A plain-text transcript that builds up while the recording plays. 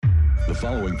The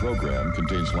following program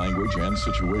contains language and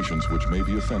situations which may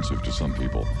be offensive to some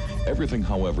people. Everything,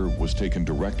 however, was taken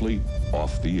directly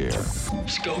off the air.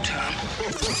 It's go time.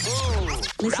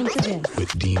 Listen to this.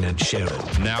 With Dean and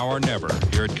Sharon. Now or never.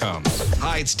 Here it comes.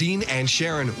 Hi, it's Dean and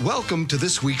Sharon. Welcome to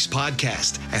this week's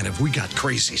podcast. And have we got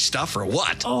crazy stuff or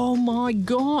what? Oh my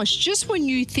gosh. Just when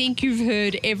you think you've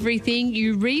heard everything,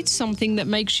 you read something that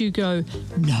makes you go,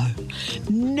 no,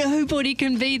 nobody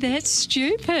can be that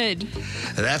stupid.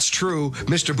 That's true.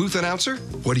 Mr. Booth Announcer,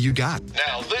 what do you got?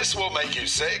 Now this will make you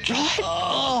sick.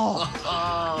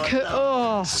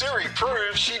 Siri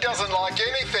proves she doesn't like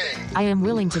anything. I am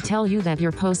willing to tell you that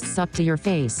your posts suck to your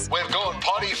face. We've gone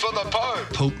potty for the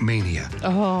Pope. Pope-mania.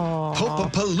 Oh.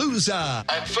 Pope-palooza.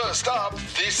 And first up,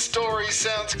 this story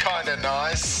sounds kind of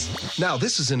nice. Now,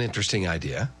 this is an interesting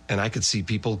idea, and I could see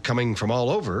people coming from all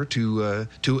over to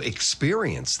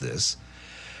experience this.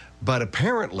 But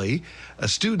apparently,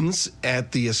 students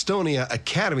at the Estonia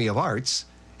Academy of Arts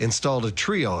installed a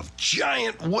trio of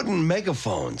giant wooden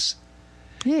megaphones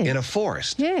in a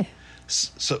forest. Yeah.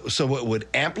 So it would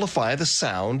amplify the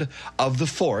sound of the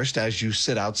forest as you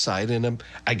sit outside and,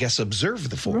 I guess, observe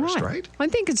the forest, right? I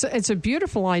think it's a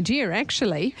beautiful idea,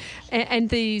 actually. And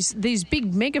these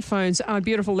big megaphones are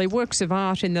beautiful. They're works of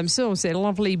art in themselves. They're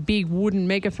lovely big wooden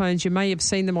megaphones. You may have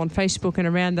seen them on Facebook and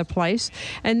around the place.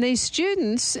 And these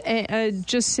students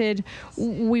just said,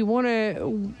 we're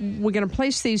going to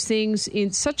place these things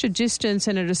in such a distance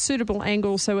and at a suitable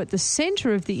angle so at the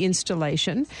centre of the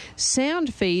installation,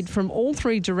 sound feed from all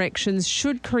three directions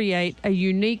should create a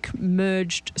unique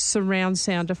merged surround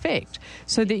sound effect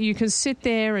so that you can sit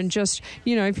there and just,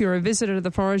 if you're a visitor to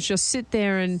the forest, just sit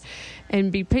there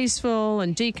and be peaceful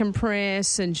and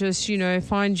decompress and just,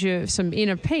 find you some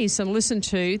inner peace and listen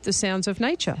to the sounds of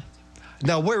nature.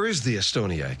 Now, where is the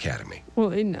Estonia Academy?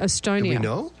 Well, in Estonia. Do we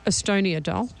know? Estonia,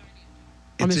 doll.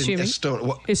 I'm assuming.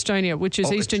 Estonia, which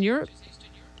is Eastern Europe.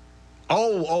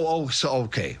 So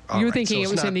okay. You were thinking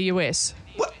it was in the US.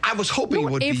 Well, I was hoping it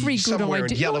would be somewhere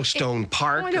in Yellowstone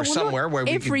Park or somewhere where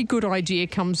every good idea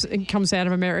comes out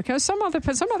of America. Some other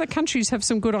countries have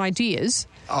some good ideas.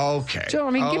 Okay.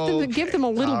 So, give them a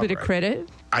little bit of credit.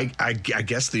 I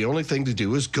guess the only thing to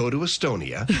do is go to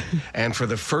Estonia, and for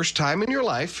the first time in your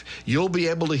life, you'll be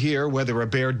able to hear whether a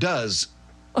bear does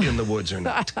in the woods or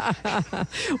not.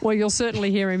 Well, you'll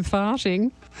certainly hear him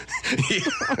farting.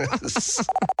 Yes.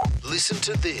 Listen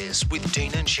to this with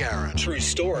Dean and Sharon. True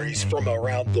stories from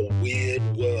around the weird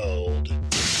world.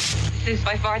 This is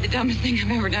by far the dumbest thing I've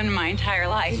ever done in my entire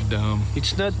life. Dumb.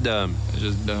 It's not dumb. It's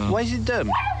just dumb. Why is it dumb?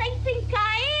 What do they think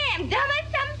I am? Dumb as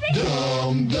something?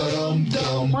 Dumb, dumb,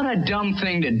 dumb. What a dumb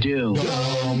thing to do.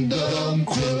 Dumb, dumb,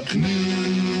 quick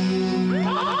news.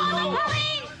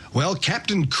 Well,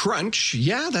 Captain Crunch,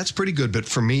 yeah, that's pretty good. But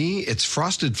for me, it's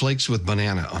Frosted Flakes with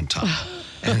banana on top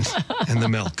and the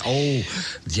milk. Oh,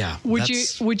 yeah. Would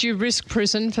you risk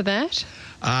prison for that?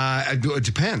 It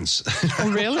depends. Oh,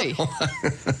 really?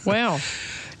 Wow.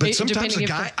 But sometimes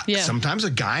a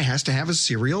guy has to have a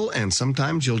cereal, and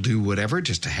sometimes you'll do whatever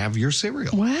just to have your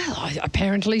cereal. Well,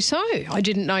 apparently so. I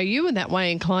didn't know you were that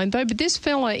way inclined, though. But this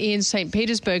fella in St.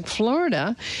 Petersburg,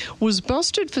 Florida, was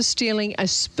busted for stealing a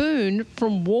spoon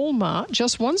from Walmart,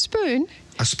 just one spoon.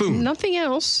 A spoon. Nothing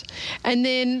else. And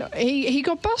then he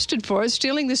got busted for it,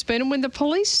 stealing the spoon. And when the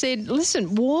police said,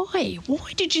 listen, why?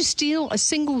 Why did you steal a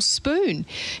single spoon?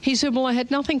 He said, well, I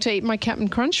had nothing to eat my Captain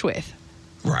Crunch with.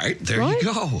 Right, there you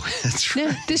go. That's right.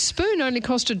 Now, this spoon only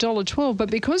cost $1.12,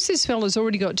 but because this fella's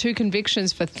already got 2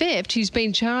 convictions for theft, he's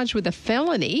been charged with a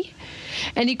felony,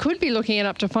 and he could be looking at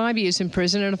up to 5 years in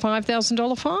prison and a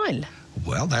 $5,000 fine.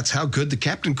 Well, that's how good the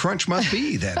Captain Crunch must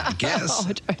be, then, I guess.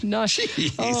 I don't know.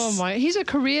 Jeez. Oh, my. He's a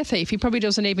career thief. He probably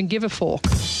doesn't even give a fork.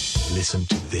 Listen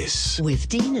to this. With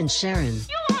Dean and Sharon.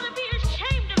 You ought to be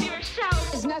ashamed of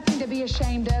yourself. There's nothing to be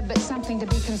ashamed of, but something to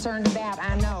be concerned about,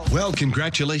 I know. Well,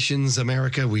 congratulations,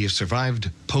 America. We have survived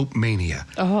Pope-mania.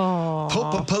 Oh.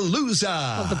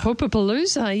 Pope-palooza. The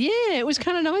Pope-palooza. Yeah, it was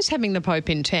kind of nice having the Pope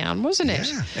in town, wasn't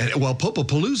it? Yeah. And, well,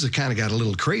 Pope-palooza kind of got a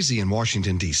little crazy in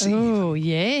Washington, D.C. Oh,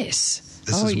 yes.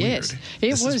 This is yes. weird.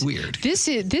 This is weird.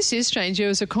 This is strange. There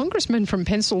was a congressman from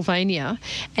Pennsylvania,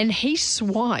 and he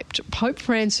swiped Pope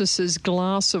Francis's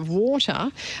glass of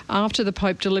water after the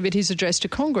Pope delivered his address to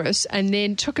Congress, and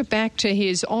then took it back to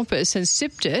his office and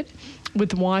sipped it. with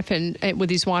the wife and with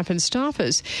his wife and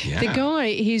staffers. Yeah. The guy,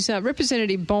 he's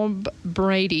Representative Bob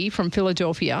Brady from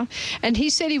Philadelphia, and he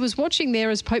said he was watching there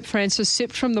as Pope Francis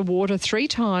sipped from the water 3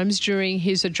 times during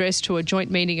his address to a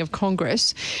joint meeting of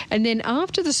Congress. And then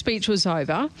after the speech was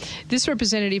over, this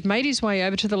representative made his way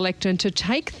over to the lectern to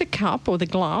take the cup or the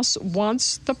glass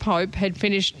once the Pope had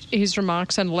finished his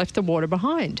remarks and left the water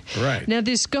behind. Right. Now,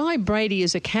 this guy Brady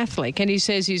is a Catholic, and he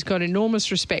says he's got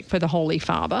enormous respect for the Holy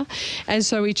Father, and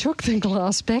so he took the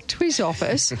glass back to his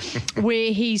office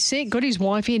where he got his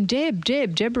wife in,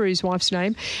 Deborah, his wife's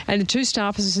name, and the 2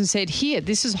 staffers, and said, here,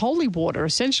 this is holy water,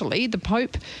 essentially. The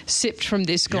Pope sipped from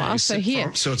this glass, so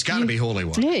here. So it's got to be holy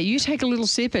water. Yeah, you take a little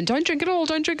sip and don't drink it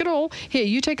all. Here,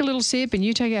 you take a little sip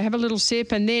and have a little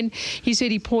sip. And then he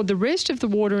said he poured the rest of the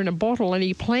water in a bottle, and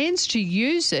he plans to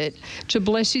use it to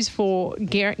bless his 4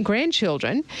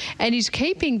 grandchildren. And he's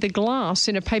keeping the glass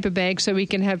in a paper bag so he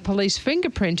can have police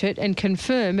fingerprint it and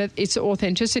confirm its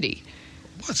authenticity.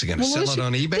 What's he going to sell it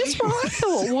on eBay? That's what I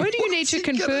thought. Why do you need to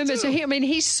confirm it? So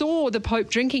he saw the Pope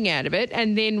drinking out of it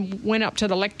and then went up to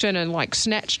the lectern and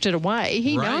snatched it away.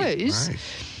 He knows. Right.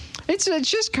 It's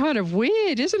just kind of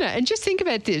weird, isn't it? And just think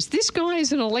about this. This guy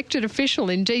is an elected official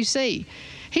in D.C.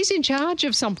 He's in charge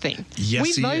of something.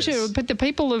 Yes, he voted, but the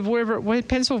people of wherever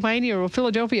Pennsylvania or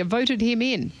Philadelphia voted him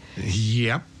in.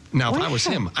 Yep. Now, Wow. if I was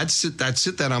him, I'd sit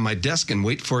that on my desk and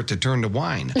wait for it to turn to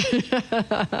wine.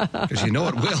 Because you know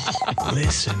it will.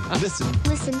 Listen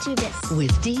Listen to this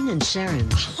with Dean and Sharon.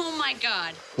 Oh, my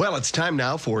God. Well, it's time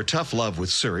now for Tough Love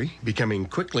with Siri, becoming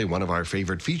quickly one of our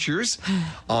favorite features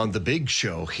on the big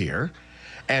show here.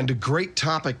 And a great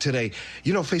topic today.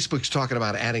 You know, Facebook's talking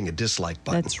about adding a dislike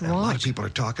button. That's And a lot right. of people are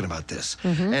talking about this.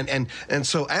 And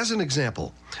so, as an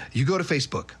example, you go to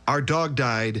Facebook. Our dog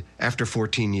died after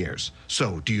 14 years.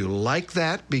 So, do you like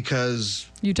that because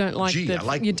You don't like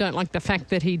you don't like the fact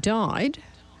that he died.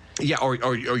 Yeah,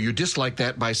 or you dislike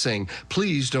that by saying,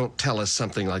 please don't tell us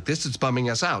something like this. It's bumming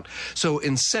us out. So,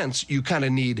 in sense, you kind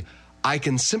of need I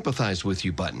can sympathize with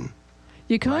you button.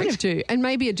 You kind of do, and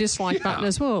maybe a dislike button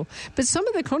as well. But some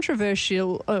of the controversy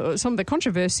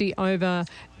over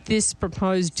this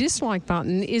proposed dislike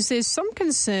button is there's some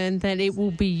concern that it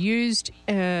will be used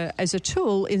as a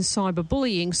tool in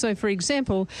cyberbullying. So, for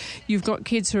example, you've got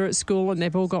kids who are at school and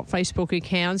they've all got Facebook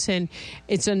accounts, and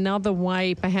it's another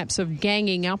way perhaps of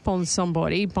ganging up on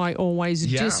somebody by always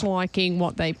disliking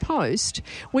what they post,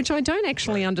 which I don't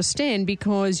actually understand,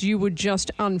 because you would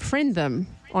just unfriend them,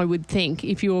 I would think,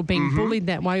 if you were being bullied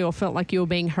that way or felt like you were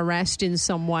being harassed in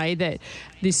some way that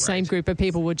this same group of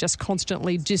people were just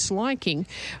constantly disliking.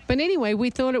 But anyway, we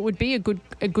thought it would be a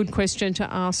good question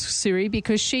to ask Siri,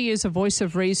 because she is a voice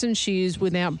of reason. She is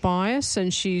without bias,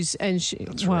 and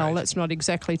that's not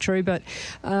exactly true, but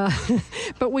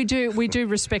but we do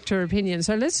respect her opinion.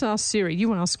 So let's ask Siri.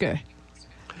 You ask her.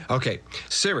 Okay,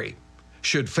 Siri,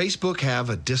 should Facebook have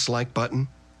a dislike button?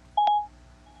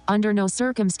 Under no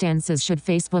circumstances should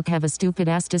Facebook have a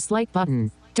stupid-ass dislike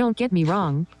button. Don't get me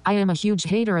wrong, I am a huge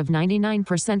hater of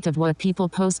 99% of what people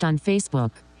post on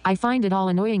Facebook. I find it all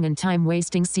annoying and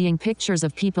time-wasting seeing pictures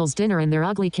of people's dinner and their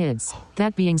ugly kids.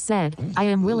 That being said, I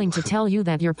am willing to tell you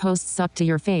that your posts suck to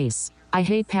your face. I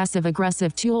hate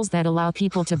passive-aggressive tools that allow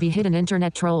people to be hidden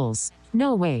internet trolls.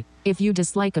 No way. If you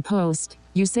dislike a post,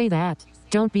 you say that.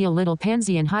 Don't be a little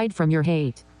pansy and hide from your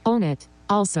hate. Own it.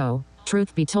 Also,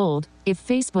 truth be told, if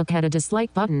Facebook had a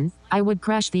dislike button, I would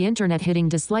crash the internet hitting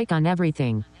dislike on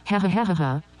everything. Ha ha ha ha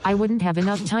ha. I wouldn't have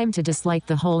enough time to dislike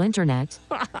the whole internet.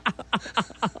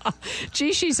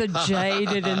 Gee, she's a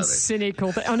jaded and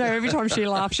cynical. Oh no! Every time she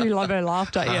laughs, you love her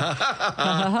laughter.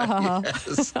 Yeah.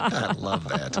 Yes, I love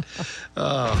that.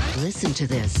 Listen to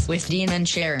this With Dean and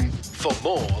Sharon. For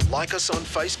more, like us on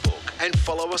Facebook and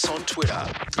follow us on Twitter.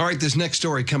 All right, this next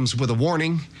story comes with a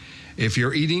warning. If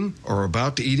you're eating or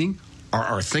about to eating or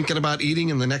are thinking about eating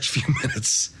in the next few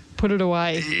minutes, Put it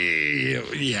away.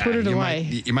 Yeah, Put it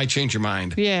away. You might change your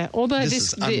mind. Yeah, although This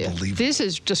is unbelievable. This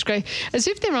is just great. As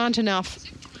if there aren't enough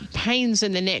pains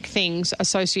in the neck things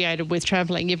associated with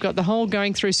travelling. You've got the whole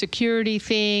going through security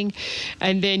thing,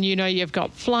 and then, you've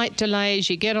got flight delays.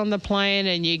 You get on the plane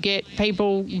and you get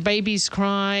babies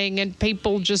crying and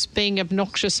people just being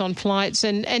obnoxious on flights.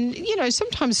 And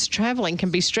sometimes travelling can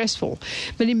be stressful.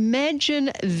 But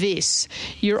imagine this.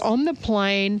 You're on the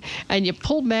plane and you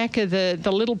pull back of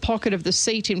the little pocket of the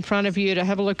seat in front of you to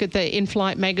have a look at the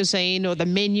in-flight magazine or the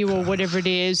menu or whatever it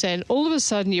is, and all of a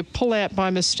sudden you pull out by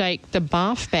mistake the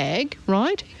bath bag,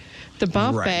 right? The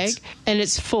bath bag, and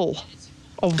it's full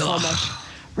of vomit.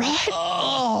 Right?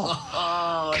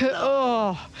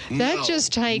 That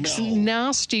just takes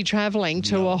nasty travelling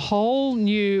to a whole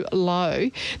new low.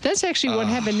 That's actually what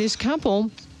happened. This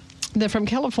couple, They're from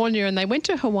California, and they went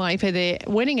to Hawaii for their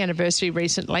wedding anniversary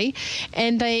recently,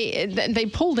 and they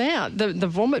pulled out the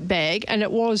vomit bag, and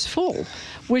it was full,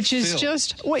 which is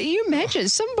just... Well, you imagine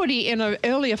somebody in an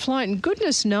earlier flight, and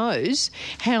goodness knows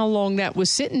how long that was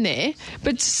sitting there,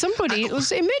 but somebody...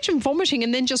 imagine vomiting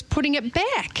and then just putting it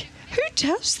back. Who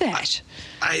does that?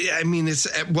 I mean, it's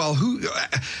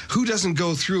who doesn't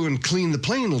go through and clean the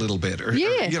plane a little bit? Or,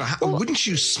 wouldn't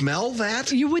you smell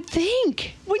that? You would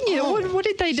think, wouldn't you? What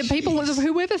did they do? People,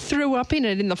 whoever threw up in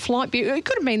it in the flight, it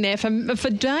could have been there for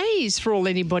days, for all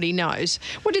anybody knows.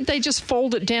 What did they just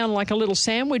fold it down like a little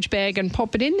sandwich bag and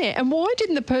pop it in there? And why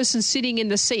didn't the person sitting in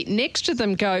the seat next to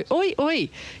them go, oi, oi,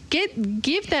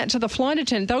 give that to the flight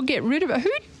attendant? They'll get rid of it.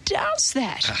 Who does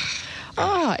that?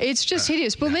 Oh, it's just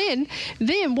hideous. Well,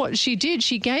 then what she did,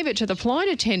 she gave it to the flight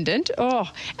attendant.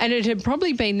 Oh, and it had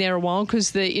probably been there a while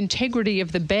because the integrity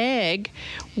of the bag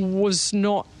was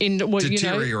not had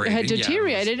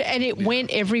deteriorated, and it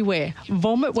went everywhere.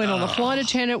 Vomit went on the flight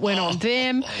attendant, went on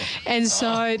them, and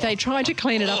so they tried to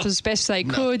clean it up as best they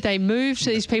could. They moved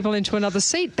these people into another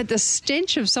seat, but the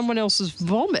stench of someone else's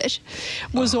vomit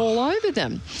was all over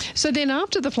them. So then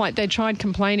after the flight, they tried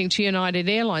complaining to United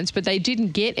Airlines, but they didn't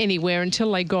get anywhere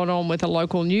until they got on with a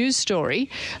local news story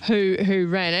who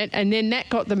ran it, and then that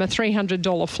got them a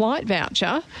 $300 flight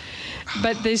voucher.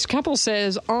 But this couple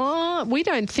says, we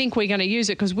don't think we're going to use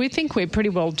it because we think we're pretty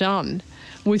well done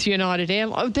with United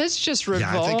Airlines. Oh, that's just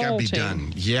revolting. Yeah, I think I'd be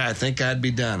done. Yeah, I think I'd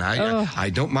be done. I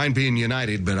don't mind being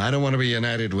United, but I don't want to be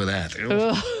United with that.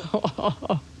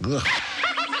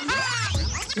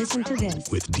 Listen to this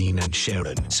with Dean and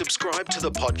Sharon. Subscribe to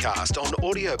the podcast on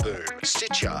Audio Boom,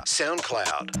 Stitcher,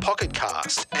 SoundCloud, Pocket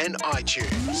Cast, and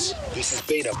iTunes. This has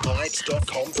been a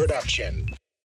Bytes.com production.